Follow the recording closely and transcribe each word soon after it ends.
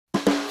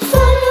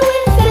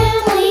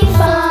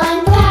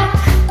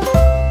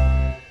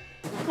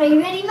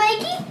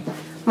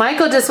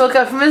Michael just woke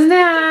up from his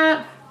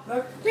nap.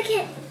 Look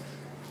at.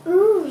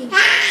 Ooh.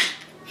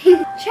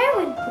 Try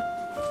one.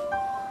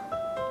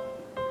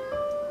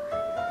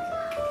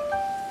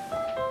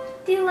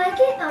 Do you like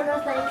it? Oh no,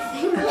 thanks.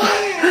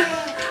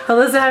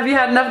 Alyssa, have you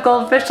had enough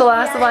goldfish to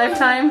last a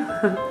lifetime?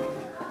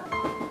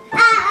 I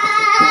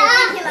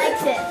think he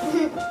likes it.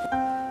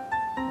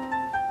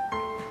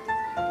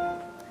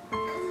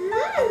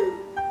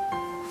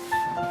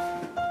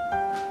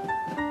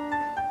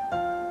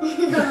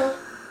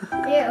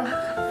 Ew.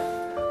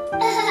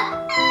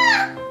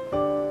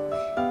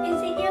 Is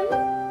it yummy?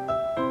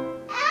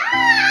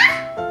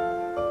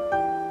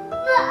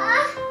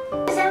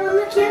 Does that one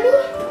look yummy?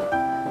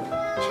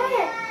 Try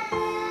it.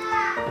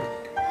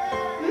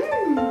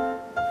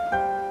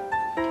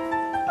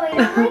 Oh, you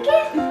don't like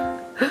it?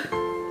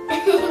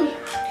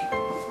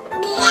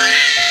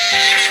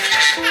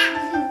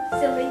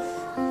 Silly.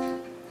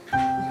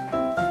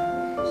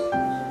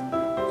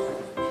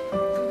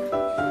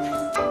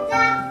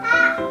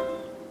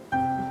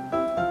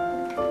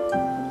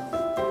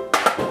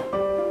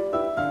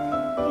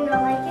 You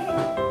don't like it?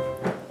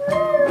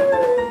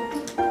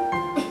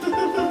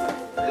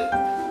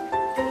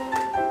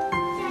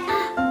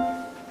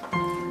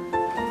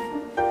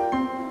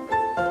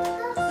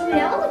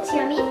 That one looks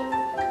yummy.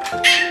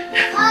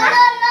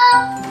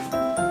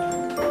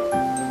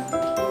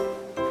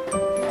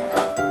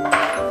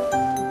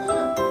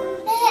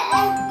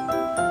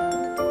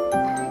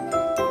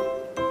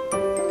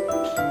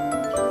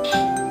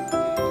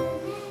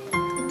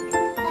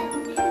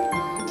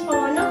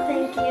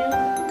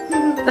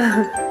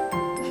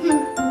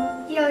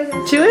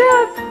 Chew it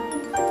up.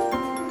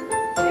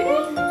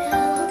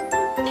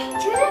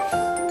 Chew it up.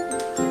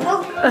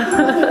 Oh.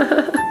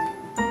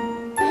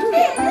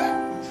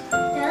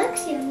 That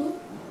looks yummy.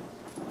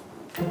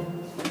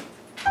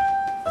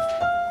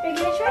 Are you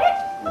gonna try it?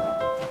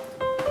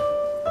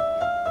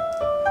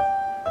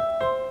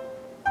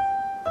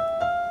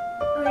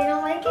 Oh, you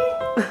don't like it?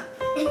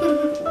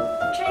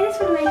 Try this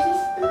one, Mikey.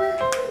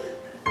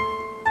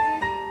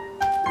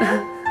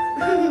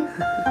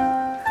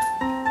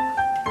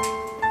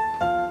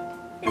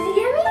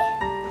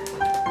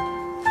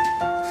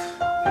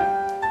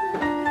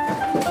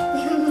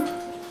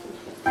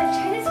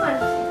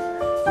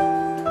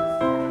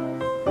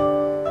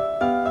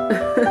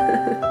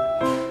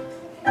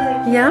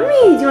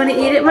 Yummy. Do you want to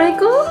eat it,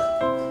 Michael?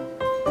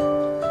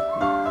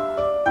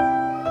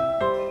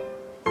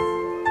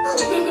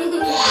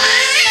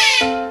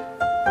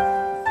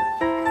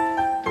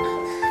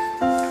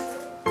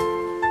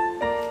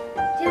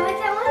 Do you like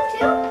that one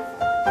too?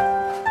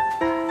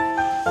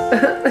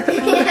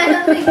 I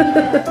don't think he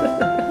does.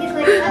 He's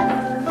like that.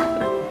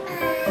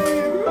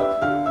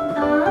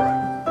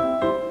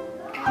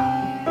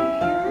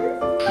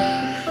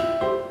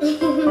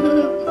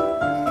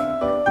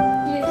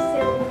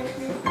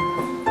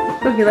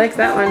 Oh, he likes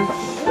that one.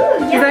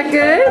 Ooh, is that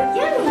good?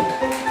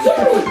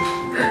 Yummy!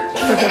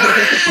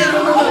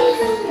 Yummy!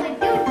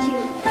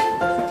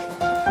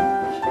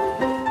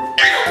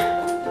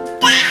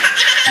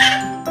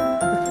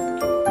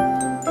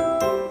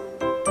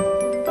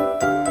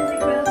 Is it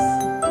gross?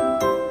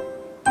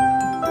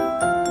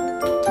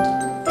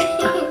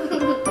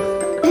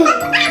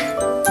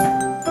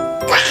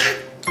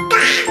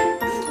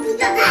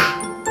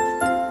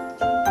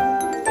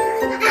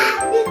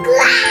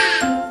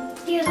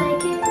 Do you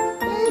like it?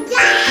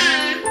 Yeah?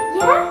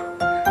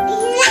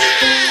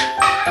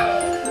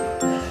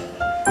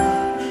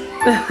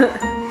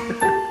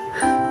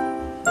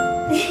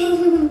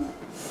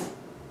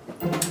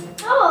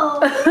 Oh,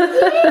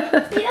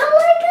 you don't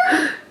like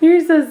them?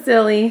 You're so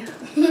silly.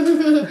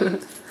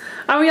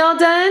 Are we all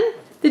done?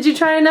 Did you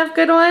try enough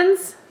good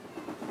ones?